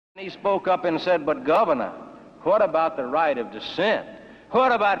He spoke up and said, but Governor, what about the right of dissent?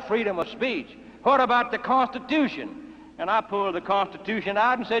 What about freedom of speech? What about the Constitution? And I pulled the Constitution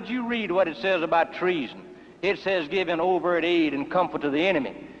out and said, you read what it says about treason. It says giving overt aid and comfort to the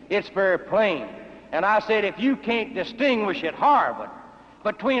enemy. It's very plain. And I said, if you can't distinguish at Harvard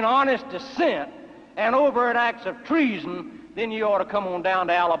between honest dissent and overt acts of treason, then you ought to come on down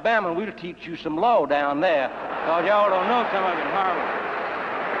to Alabama and we'll teach you some law down there, because y'all don't know some of it in Harvard.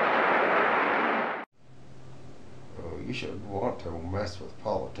 You shouldn't want to mess with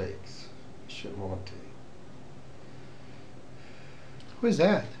politics. You shouldn't want to. Who is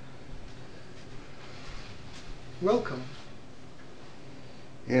that? Welcome.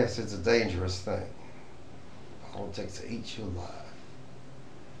 Yes, it's a dangerous thing. Politics will eat you alive.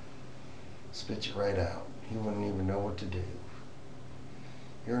 Spit you right out. You wouldn't even know what to do.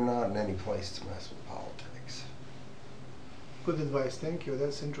 You're not in any place to mess with politics. Good advice, thank you.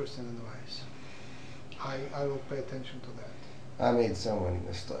 That's interesting advice. I will pay attention to that. I made so many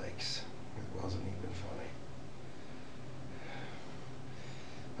mistakes. It wasn't even funny.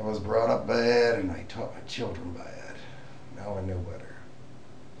 I was brought up bad and I taught my children bad. Now I know better.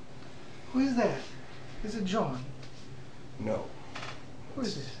 Who is that? Is it John? No. Who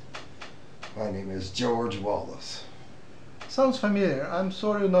is this? My name is George Wallace. Sounds familiar. I'm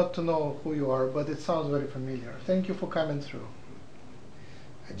sorry not to know who you are, but it sounds very familiar. Thank you for coming through.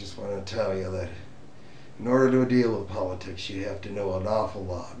 I just want to tell you that in order to deal with politics, you have to know an awful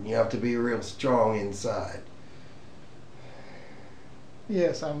lot, and you have to be real strong inside.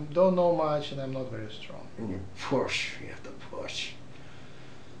 Yes, I don't know much, and I'm not very strong. And you push. You have to push.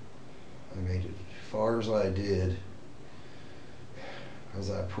 I made it as far as I did as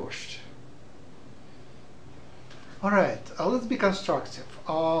I pushed. All right, let's be constructive.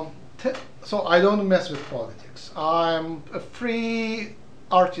 So I don't mess with politics. I'm a free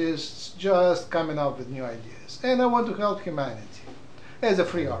artist just coming up with new ideas, and I want to help humanity as a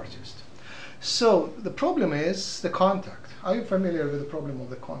free artist. So the problem is the contact. Are you familiar with the problem of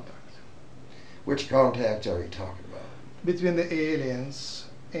the contact? Which contact are you talking about? Between the aliens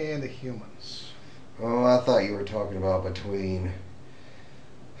and the humans. Oh, I thought you were talking about between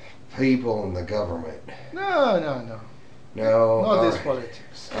people and the government. No. No, Not this right.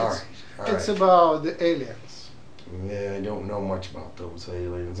 politics. All It's right. about the aliens. Yeah, I don't know much about those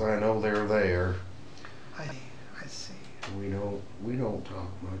aliens. I know they're there. I see. We don't talk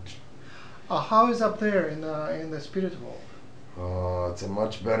much. How is up there in the spirit world? It's a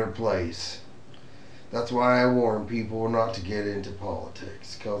much better place. That's why I warn people not to get into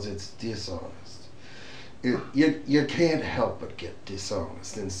politics, because it's dishonest. You can't help but get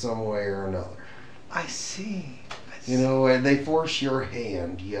dishonest in some way or another. I see. You know, and they force your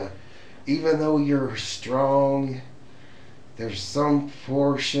hand. Even though you're strong, there's some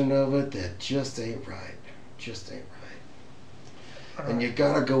portion of it that just ain't right. Just ain't right. And you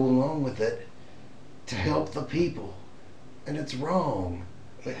gotta go along with it to help the people. And it's wrong,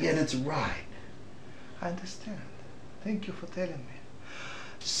 but yet it's right. I understand. Thank you for telling me.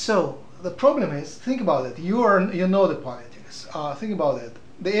 So the problem is, think about it. You know the politics. Think about it.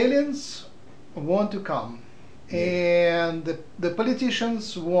 The aliens want to come. And the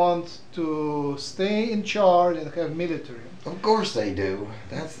politicians want to stay in charge and have military. Of course they do.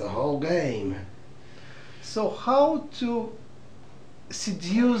 That's the whole game. So how to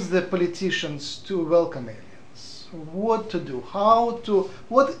seduce the politicians to welcome aliens? What to do?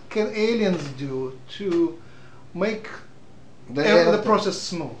 What can aliens do to make the process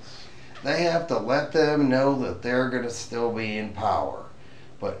smooth? They have to let them know that they're going to still be in power.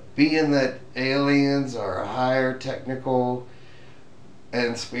 But being that aliens are higher technical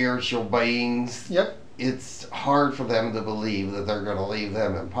and spiritual beings, Yep. It's hard for them to believe that they're going to leave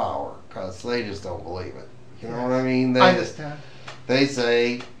them in power, because they just don't believe it. You know what I mean? I understand. They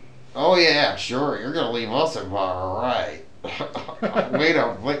say, oh yeah, sure, you're going to leave us in power, right? We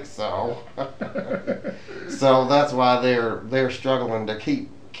don't think so. So that's why they're struggling to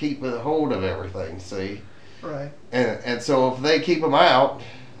keep a hold of everything, see? Right. And so if they keep them out,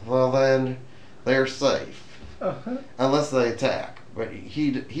 well then they're safe. Unless they attack. But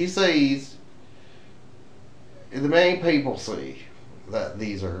he sees, the main people see that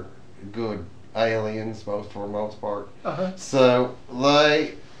these are good aliens for the most part. So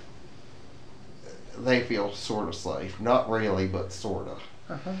they feel sort of safe. Not really, but sort of.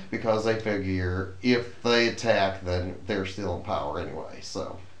 Because they figure if they attack, then they're still in power anyway.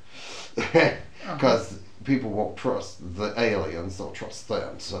 So, because people won't trust the aliens, they'll trust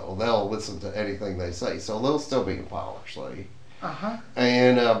them. So they'll listen to anything they say. So they'll still be in power, see?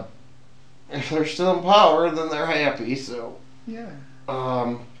 And if they're still in power, then they're happy. So yeah.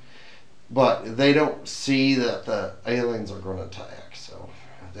 but they don't see that the aliens are going to attack. So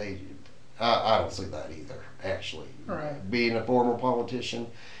I don't see that either. Actually, Right. being a former politician,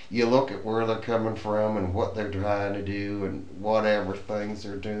 you look at where they're coming from and what they're trying to do and whatever things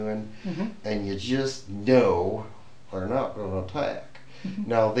they're doing, and you just know they're not going to attack.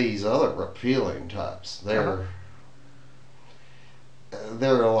 Now these other reptilian types, they're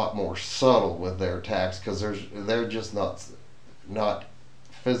a lot more subtle with their attacks because they're just not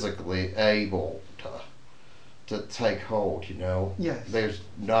physically able to take hold. You know, Yes. there's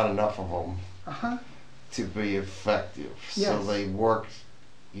not enough of them to be effective. Yes. So they work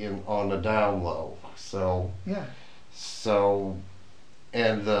on the down low. So Yeah.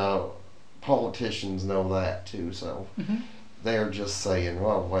 and the politicians know that too. So they're just saying,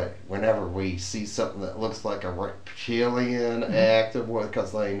 well, whenever we see something that looks like a reptilian active,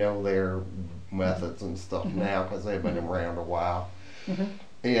 because they know their methods and stuff now, because they've been around a while,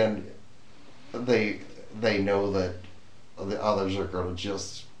 and they know that the others are going to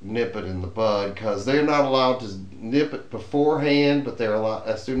just nip it in the bud, because they're not allowed to nip it beforehand, but they're allowed,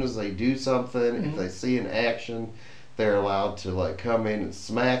 as soon as they do something, if they see an action, they're allowed to like come in and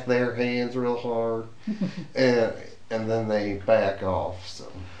smack their hands real hard, and then they back off. So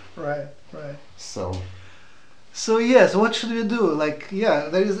Right. So yes, what should we do? Like, yeah,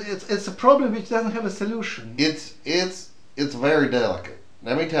 it's a problem which doesn't have a solution. it's very delicate.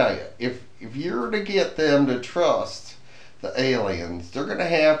 Let me tell you, if you're to get them to trust the aliens, they're going to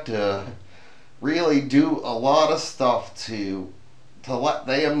have to really do a lot of stuff to let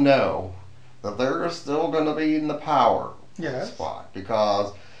them know that they're still going to be in the power spot,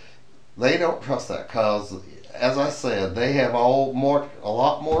 because they don't trust that. Because, as I said, they have a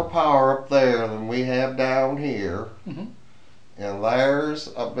lot more power up there than we have down here, and there's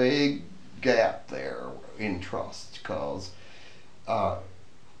a big gap there in trust, because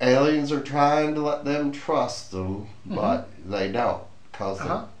aliens are trying to let them trust them, but they don't, because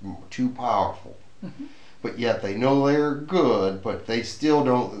they're too powerful. But yet they know they're good, but they still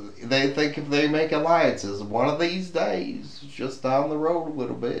don't. They think if they make alliances, one of these days, just down the road a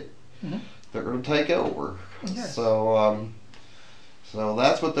little bit, they're going to take over. Yes. So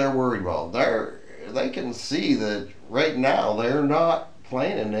that's what they're worried about. They can see that right now they're not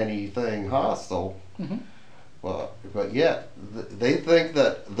planning anything hostile. But yet they think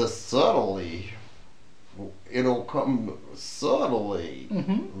that the subtly, it'll come subtly,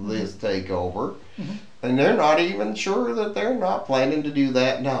 this takeover, and they're not even sure that they're not planning to do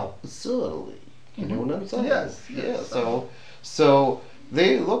that now subtly. You know what I'm saying? Yes. Yeah. So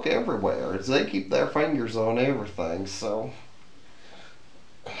they look everywhere. They keep their fingers on everything. So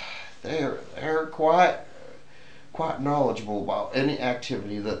they're quite knowledgeable about any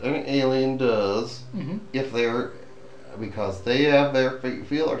activity that an alien does, because they have their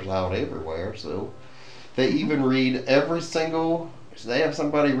feelers out everywhere. So they even read they have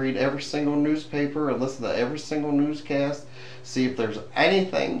somebody read every single newspaper and listen to every single newscast, see if there's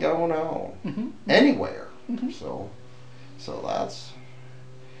anything going on anywhere. So that's,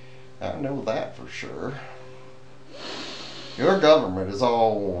 I know that for sure. Your government is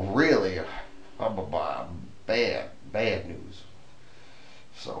all really bad news.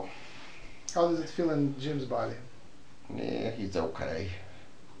 So How does it feel in Jim's body? yeah, he's okay.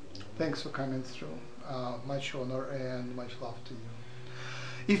 Thanks for coming through. Much honor and much love to you.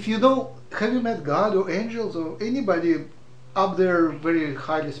 If you know, have you met God or angels or anybody up there very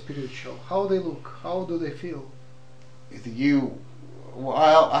highly spiritual? How they look? How do they feel?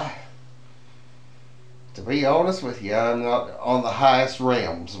 To be honest with you, I'm not on the highest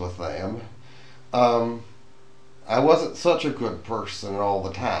realms with them. I wasn't such a good person all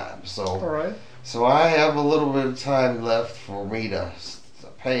the time, All right. so I have a little bit of time left for me to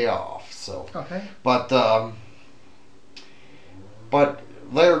pay off. So, Okay. but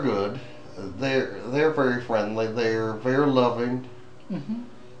they're good. They're very friendly. They're very loving.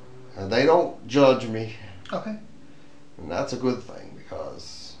 And they don't judge me, Okay. and that's a good thing,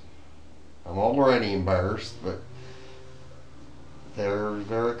 because I'm already embarrassed. But they're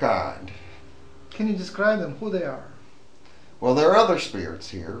very kind. Can you describe them? Who they are? Well, there are other spirits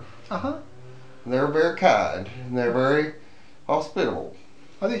here. And they're very kind, and they're very hospitable.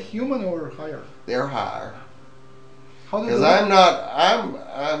 Are they human or higher? They're higher. How do they Because look?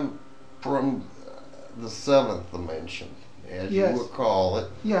 I'm from the seventh dimension, as Yes. you would call it.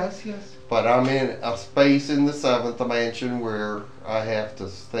 Yes. But I'm in a space in the seventh dimension where I have to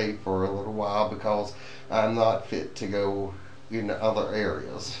stay for a little while, because I'm not fit to go in other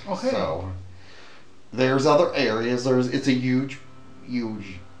areas. Okay. So there's other areas. It's a huge,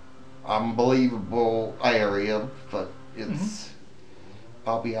 unbelievable area, but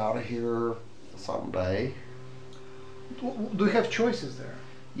I'll be out of here someday. Do you have choices there?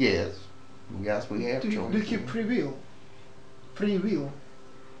 Yes. Yes, we have choices. Do you keep free will? Free will?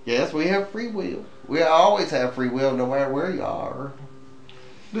 Yes, we have free will. We always have free will no matter where you are.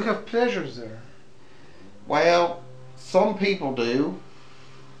 Do you have pleasures there? Well, some people do.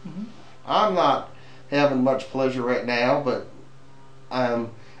 Mm-hmm. I'm not having much pleasure right now, but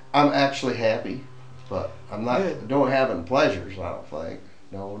I'm actually happy. But I'm not having pleasures, I don't think.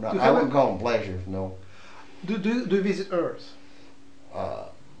 No, not, I wouldn't call them pleasures, no. Do you visit Earth?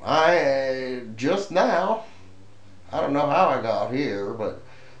 I just now, I don't know how I got here, but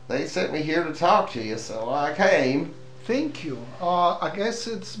they sent me here to talk to you, so I came. Thank you. I guess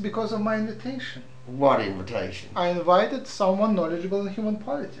it's because of my invitation. What invitation? I invited someone knowledgeable in human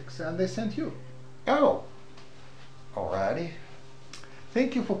politics, and they sent you. Oh, alrighty.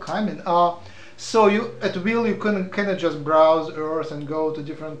 Thank you for coming. So you, at will, you cannot just browse Earth and go to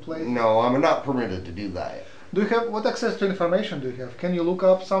different places? No, I'm not permitted to do that. Do you have, what access to information do you have? Can you look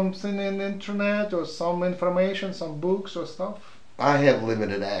up something in the internet or some information, some books or stuff? I have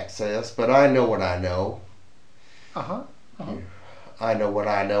limited access, but I know what I know. Uh-huh. I know what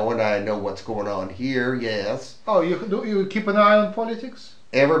I know, and I know what's going on here, yes. Oh, you keep an eye on politics?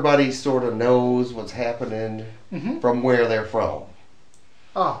 Everybody sort of knows what's happening from where they're from.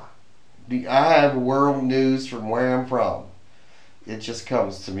 Ah. I have world news from where I'm from. It just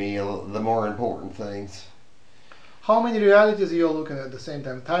comes to me, the more important things. How many realities are you looking at the same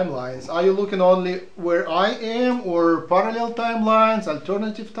time? Timelines? Are you looking only where I am, or parallel timelines,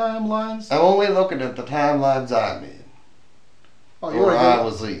 alternative timelines? I'm only looking at the timelines I'm in. Oh, or I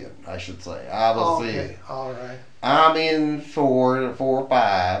was in, I should say. I was in. All right. I'm in 4 or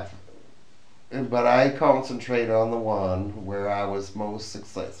 5, but I concentrate on the one where I was most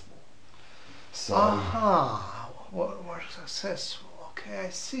successful. So. More successful. Okay, I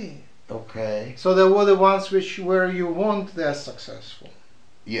see. Okay. So there were the ones where you weren't that successful.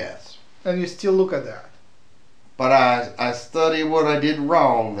 Yes. And you still look at that. But I study what I did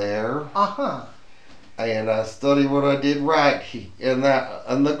wrong there. And I study what I did right in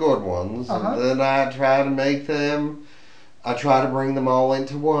the good ones. And then I try to make them. I try to bring them all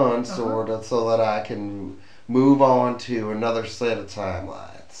into one sort of, so that I can move on to another set of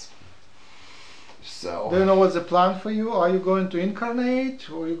timelines. So. Do you know what's the plan for you? Are you going to incarnate,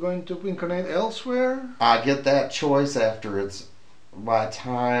 or are you going to incarnate elsewhere? I get that choice after my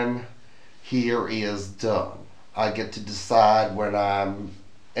time here is done. I get to decide when I'm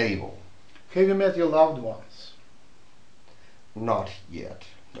able. Have you met your loved ones? Not yet,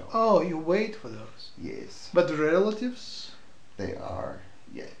 no. Oh, you wait for those? Yes. But the relatives? They are,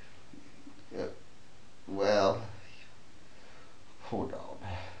 yeah. Well, hold on.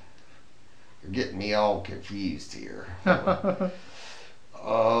 You're getting me all confused here. My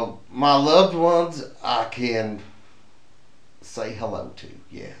loved ones, I can say hello to,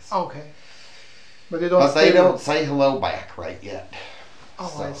 yes. Okay. But they don't say hello back right yet.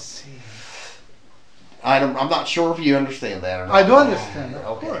 Oh, so, I see. I'm not sure if you understand that or not. I do understand,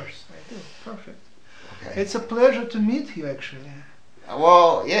 of okay. course. I do. Perfect. Okay. It's a pleasure to meet you, actually.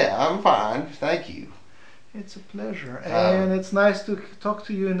 Well, yeah, I'm fine. Thank you. It's a pleasure. And it's nice to talk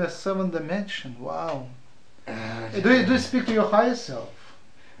to you in the 7th dimension. Wow. Do you speak to your higher self?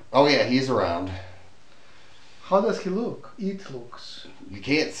 Oh, yeah, he's around. How does he look? It looks. You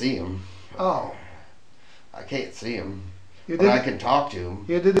can't see him. Oh. I can't see him. But I can talk to him.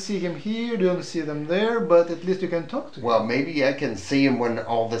 You didn't see him here, you didn't see them there, but at least you can talk to him. Well, maybe I can see him when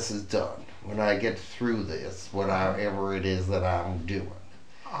all this is done. When I get through this, whatever it is that I'm doing.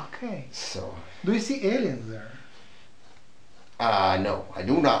 Okay. So. Do you see aliens there? No, I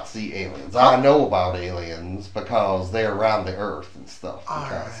do not see aliens. I know about aliens because they're around the Earth and stuff. All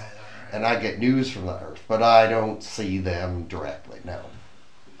right. And I get news from the Earth, but I don't see them directly, no.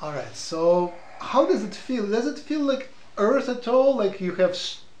 All right, so how does it feel? Does it feel like Earth at all? Like you have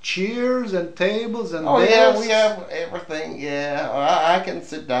chairs and tables and desks? Yeah, we have everything, yeah. I can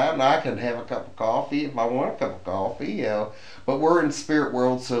sit down, I can have a cup of coffee if I want a cup of coffee, you know. But we're in spirit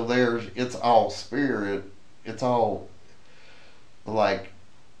world, so it's all spirit. It's all like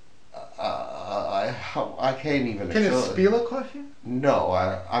I can't even. Can you spill a coffee? No,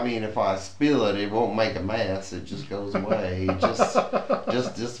 I mean if I spill it, it won't make a mess. It just goes away. It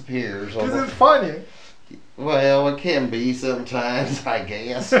just disappears. Is it funny? Well, it can be sometimes, I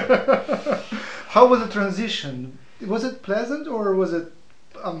guess. How was the transition? Was it pleasant or was it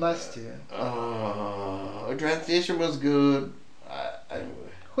nasty? Transition was good.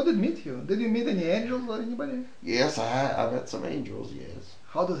 Who did meet you? Did you meet any angels or anybody? Yes, I met some angels, yes.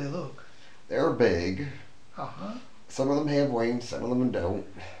 How do they look? They're big. Some of them have wings, some of them don't.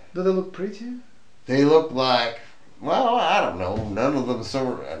 Do they look pretty? They look like, well, I don't know. None of them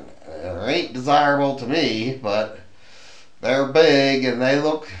ain't desirable to me, but they're big and they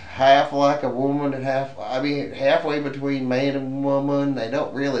look half like a woman and halfway between man and woman. They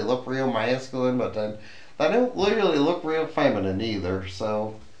don't really look real masculine, but then they don't really look real feminine either.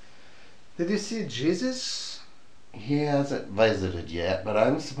 So, did you see Jesus? He hasn't visited yet, but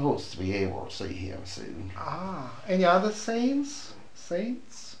I'm supposed to be able to see him soon. Ah, any other saints?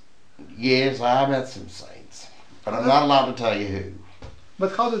 Saints? Yes, I met some saints, but I'm not allowed to tell you who.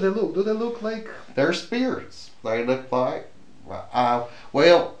 But how do they look? Do they look like... They're spirits. They look like,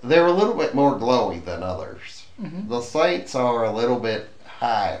 well, they're a little bit more glowy than others. Mm-hmm. The saints are a little bit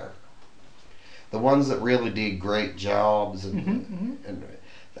higher. The ones that really did great jobs, and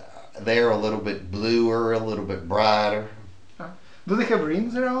they're a little bit bluer, a little bit brighter. Do they have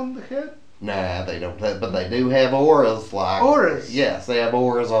rings around the head? Nah, they don't. But they do have auras. Auras? Yes, they have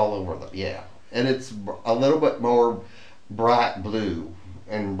auras all over them. Yeah, and it's a little bit more bright blue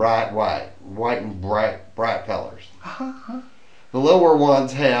and bright white and bright colors. The lower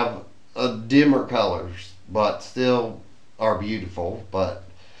ones have dimmer colors, but still are beautiful. But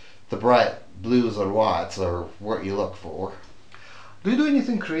the bright blues and whites are what you look for. Do you do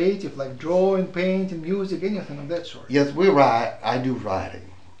anything creative, like drawing, painting, music, anything of that sort? Yes, we write. I do writing.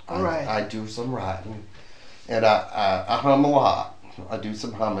 I do some writing, and I hum a lot. I do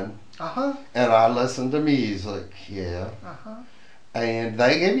some humming, and I listen to music. Yeah, and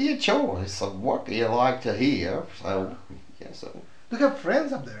they give you a choice of what you like to hear. So, yeah. So. Do you have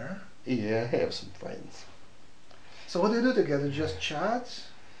friends up there? Yeah, I have some friends. So what do you do together? Just chat?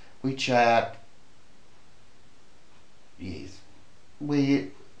 We chat. Yes.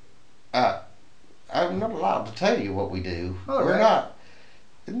 I'm not allowed to tell you what we do. We're not.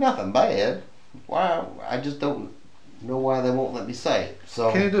 It's nothing bad. Why? I just don't know why they won't let me say it.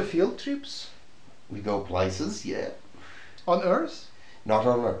 So. Can you do field trips? We go places, yeah. On Earth? Not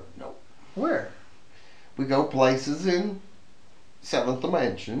on Earth, no. Where? We go places in 7th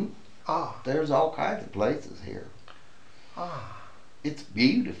dimension. There's all kinds of places here. It's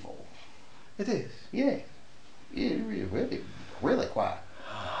beautiful. It is? Yeah. It really quite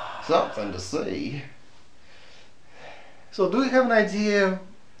something to see. So do you have an idea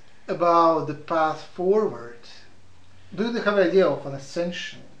about the path forward? Do you have an idea of an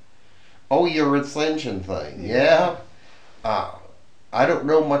ascension? Oh, your ascension thing, yeah. I don't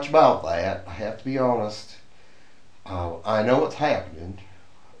know much about that, I have to be honest. I know it's happening,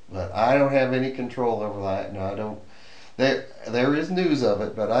 but I don't have any control over that, and I don't. There is news of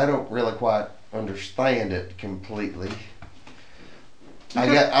it, but I don't really quite understand it completely.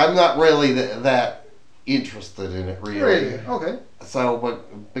 I'm not really that interested in it, really. Really? Okay. So,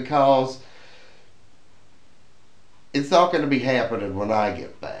 but because it's not going to be happening when I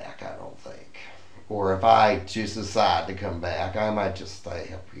get back, I don't think. Or if I just decide to come back, I might just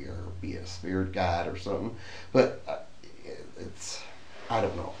stay up here or be a spirit guide or something. But I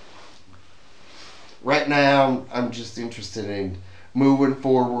don't know. Right now, I'm just interested in moving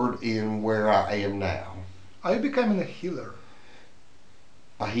forward in where I am now. Are you becoming a healer?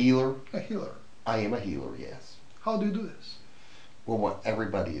 A healer? A healer. I am a healer, yes. How do you do this? Well, what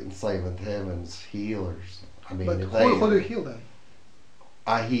everybody in Seventh Heaven's healers. I mean, but who do you heal then?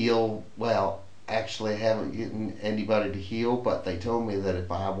 I heal, well, actually I haven't gotten anybody to heal, but they told me that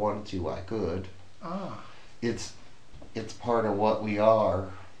if I wanted to, I could. It's part of what we are.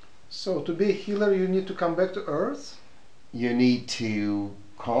 So to be a healer, you need to come back to Earth? You need to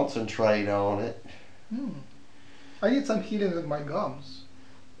concentrate on it. I need some healing with my gums.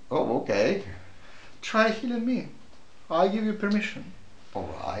 Oh, okay. Try healing me. I give you permission.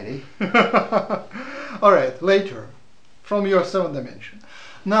 Alrighty. Alright, later. From your 7th dimension.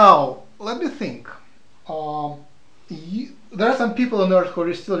 Now, let me think. There are some people on Earth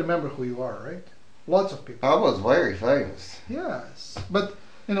who still remember who you are, right? Lots of people. I was very famous. Yes. But,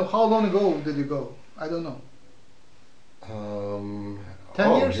 how long ago did you go? I don't know.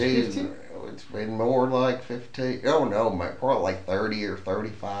 10 years? Geez, 15? It's been more like 15. Oh no, probably like 30 or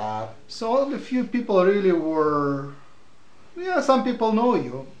 35. So only a few people really were. Yeah, some people know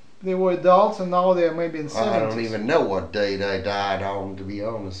you. They were adults and now they're maybe in 70s. I don't even know what day they died on, to be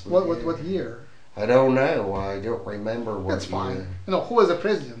honest with you. What year? I don't know. I don't remember what That's fine. year. Who was the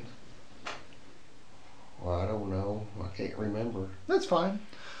president? Well, I don't know. I can't remember. That's fine.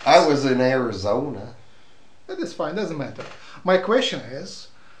 I was in Arizona. That is fine. Doesn't matter. My question is,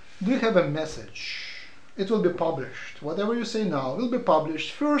 do you have a message? It will be published. Whatever you say now will be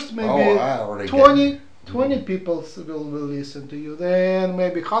published. First, maybe 20 people will listen to you. Then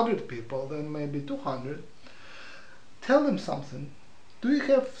maybe 100 people. Then maybe 200. tell them something. Do you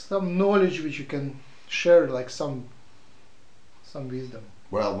have some knowledge which you can share, like some wisdom?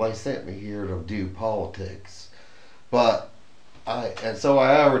 Well, they sent me here to do politics, but so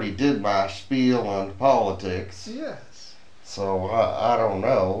I already did my spiel on politics. Yes. So I don't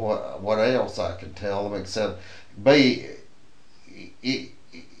know what else I can tell them except the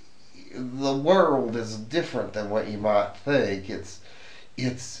world is different than what you might think. It's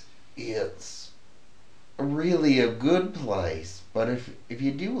really a good place, but if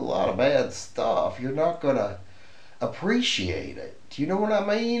you do a lot of bad stuff, you're not gonna appreciate it. Do you know what I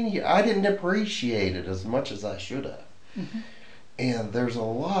mean? I didn't appreciate it as much as I should have. Mm-hmm. And there's a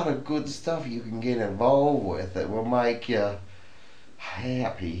lot of good stuff you can get involved with that will make you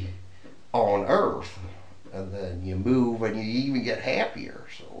happy on Earth. And then you move and you even get happier.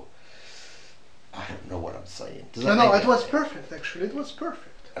 So, I don't know what I'm saying. No, it was perfect, actually. It was perfect.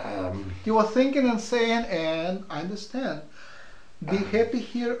 You were thinking and saying, and I understand. Be happy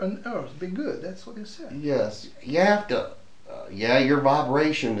here on Earth. Be good. That's what you said. Yes. You have to, your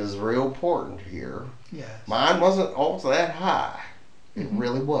vibration is real important here. Yes. Mine wasn't always that high. It Mm-hmm.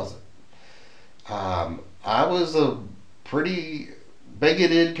 really wasn't. I was a pretty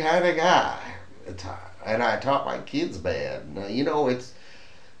bigoted kind of guy at the time, and I taught my kids bad. Now, you know,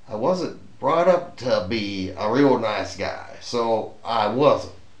 I wasn't brought up to be a real nice guy, so I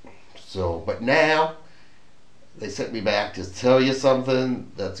wasn't. So, but now they sent me back to tell you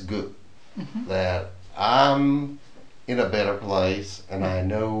something that's good. Mm-hmm. That I'm in a better place, and I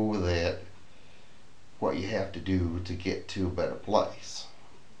know that what you have to do to get to a better place.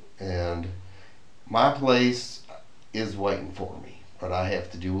 And my place is waiting for me, but I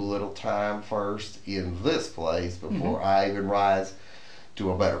have to do a little time first in this place before Mm-hmm. I even rise to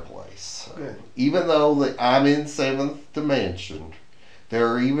a better place. So, Good. even though I'm in 7th dimension, there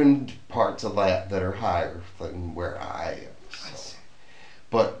are even parts of that are higher than where I am. I So. see.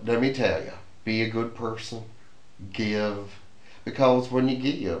 But let me tell you, be a good person, give, because when you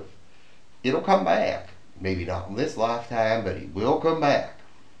give, it'll come back. Maybe not in this lifetime, but it will come back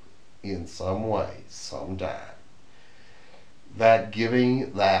in some way, sometime. That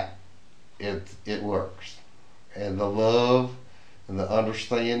giving, it works. And the love and the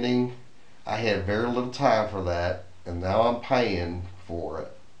understanding, I had very little time for that, and now I'm paying for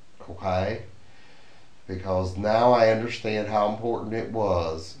it, okay? Because now I understand how important it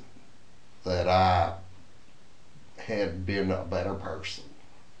was that I had been a better person.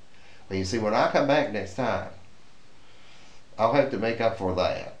 But you see, when I come back next time, I'll have to make up for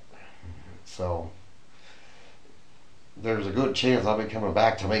that. So, there's a good chance I'll be coming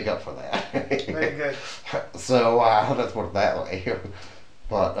back to make up for that. Very good. So, let's put it that way.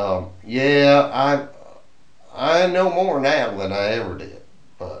 But, yeah, I know more now than I ever did.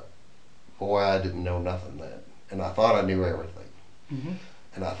 But, boy, I didn't know nothing then. And I thought I knew everything. Mm-hmm.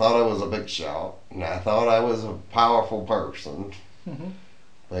 And I thought I was a big shot. And I thought I was a powerful person. Mm-hmm.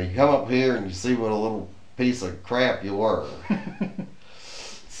 But you come up here and you see what a little piece of crap you were.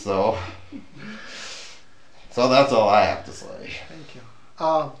 So that's all I have to say. Thank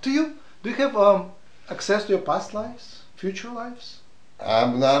you. Do you have access to your past lives, future lives?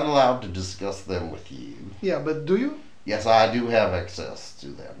 I'm not allowed to discuss them with you. Yeah, but do you? Yes, I do have access to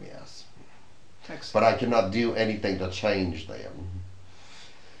them, yes. Excellent. But I cannot do anything to change them.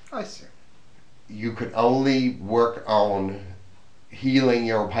 I see. You could only work on healing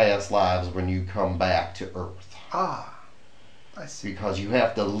your past lives when you come back to Earth. Ah, I see. Because you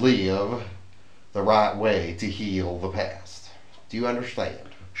have to live the right way to heal the past. Do you understand?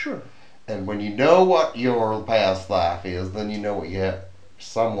 Sure. And when you know what your past life is, then you know what you have,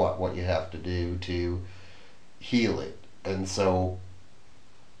 somewhat what you have to do to heal it. And so,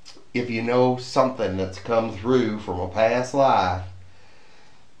 if you know something that's come through from a past life,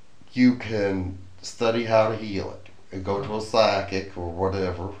 you can study how to heal it and go to a psychic or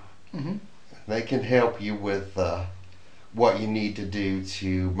whatever. Mm-hmm. They can help you with what you need to do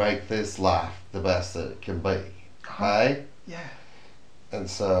to make this life the best that it can be. Okay? Yeah. And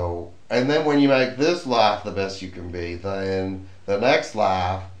so, and then when you make this life the best you can be, then the next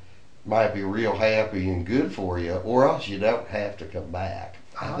life might be real happy and good for you, or else you don't have to come back.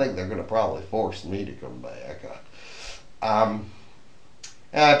 I think they're going to probably force me to come back.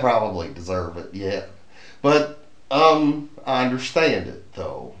 I probably deserve it, yeah. But I understand it,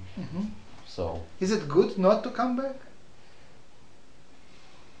 though. Mm-hmm. So, Is it good not to come back?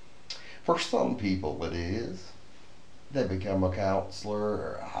 for some people it is. They become a counselor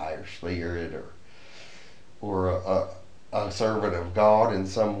or a higher spirit or a servant of God in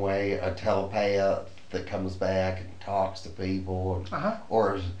some way, a telepath that comes back and talks to people, Uh-huh.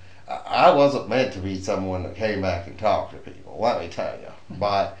 or I wasn't meant to be someone that came back and talked to people, let me tell you.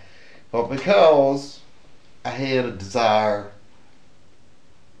 But because I had a desire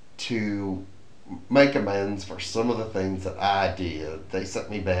to make amends for some of the things that I did, they sent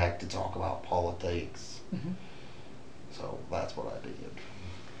me back to talk about politics. Mm-hmm. So that's what I did.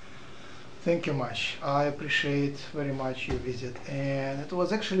 Thank you much. I appreciate very much your visit, and it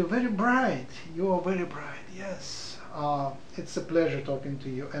was actually very bright. You are very bright. Yes. It's a pleasure talking to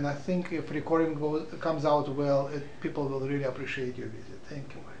you, and I think if recording comes out well, people will really appreciate your visit.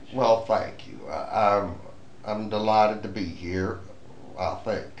 Thank you much. Well, thank you. I'm delighted to be here, I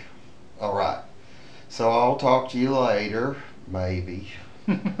think. All right. So I'll talk to you later, maybe.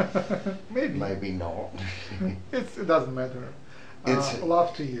 Maybe. Maybe not. It doesn't matter. It's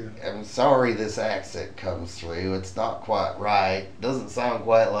love to you. I'm sorry this accent comes through. It's not quite right. Doesn't sound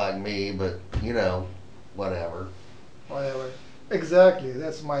quite like me, but you know, whatever. Whatever. Exactly.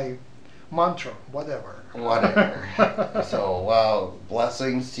 That's my mantra. Whatever. Whatever. So,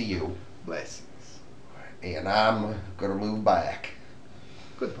 blessings to you. Blessings. And I'm gonna move back.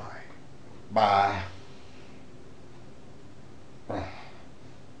 Goodbye. Bye.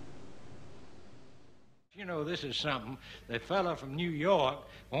 You know, this is something. The fella from New York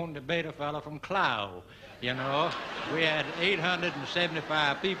won't debate a fella from Clow. You know, we had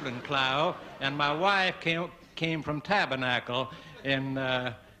 875 people in Clow, and my wife came from Tabernacle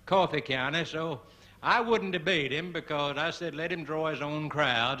in Coffee County, so I wouldn't debate him because I said let him draw his own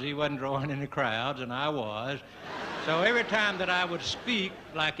crowds. He wasn't drawing any crowds, and I was. So every time that I would speak,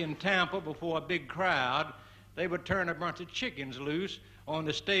 like in Tampa before a big crowd, they would turn a bunch of chickens loose on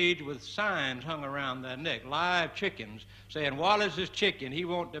the stage with signs hung around their neck, live chickens, saying, Wallace's chicken, he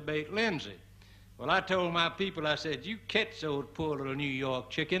won't debate Lindsay. Well, I told my people, I said, you catch those poor little New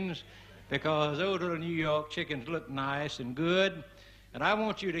York chickens, because those little New York chickens look nice and good, and I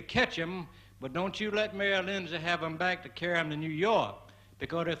want you to catch them, but don't you let Mary Lindsay have them back to carry them to New York,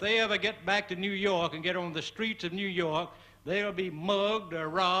 because if they ever get back to New York and get on the streets of New York, they'll be mugged or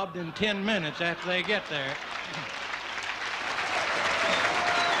robbed in 10 minutes after they get there.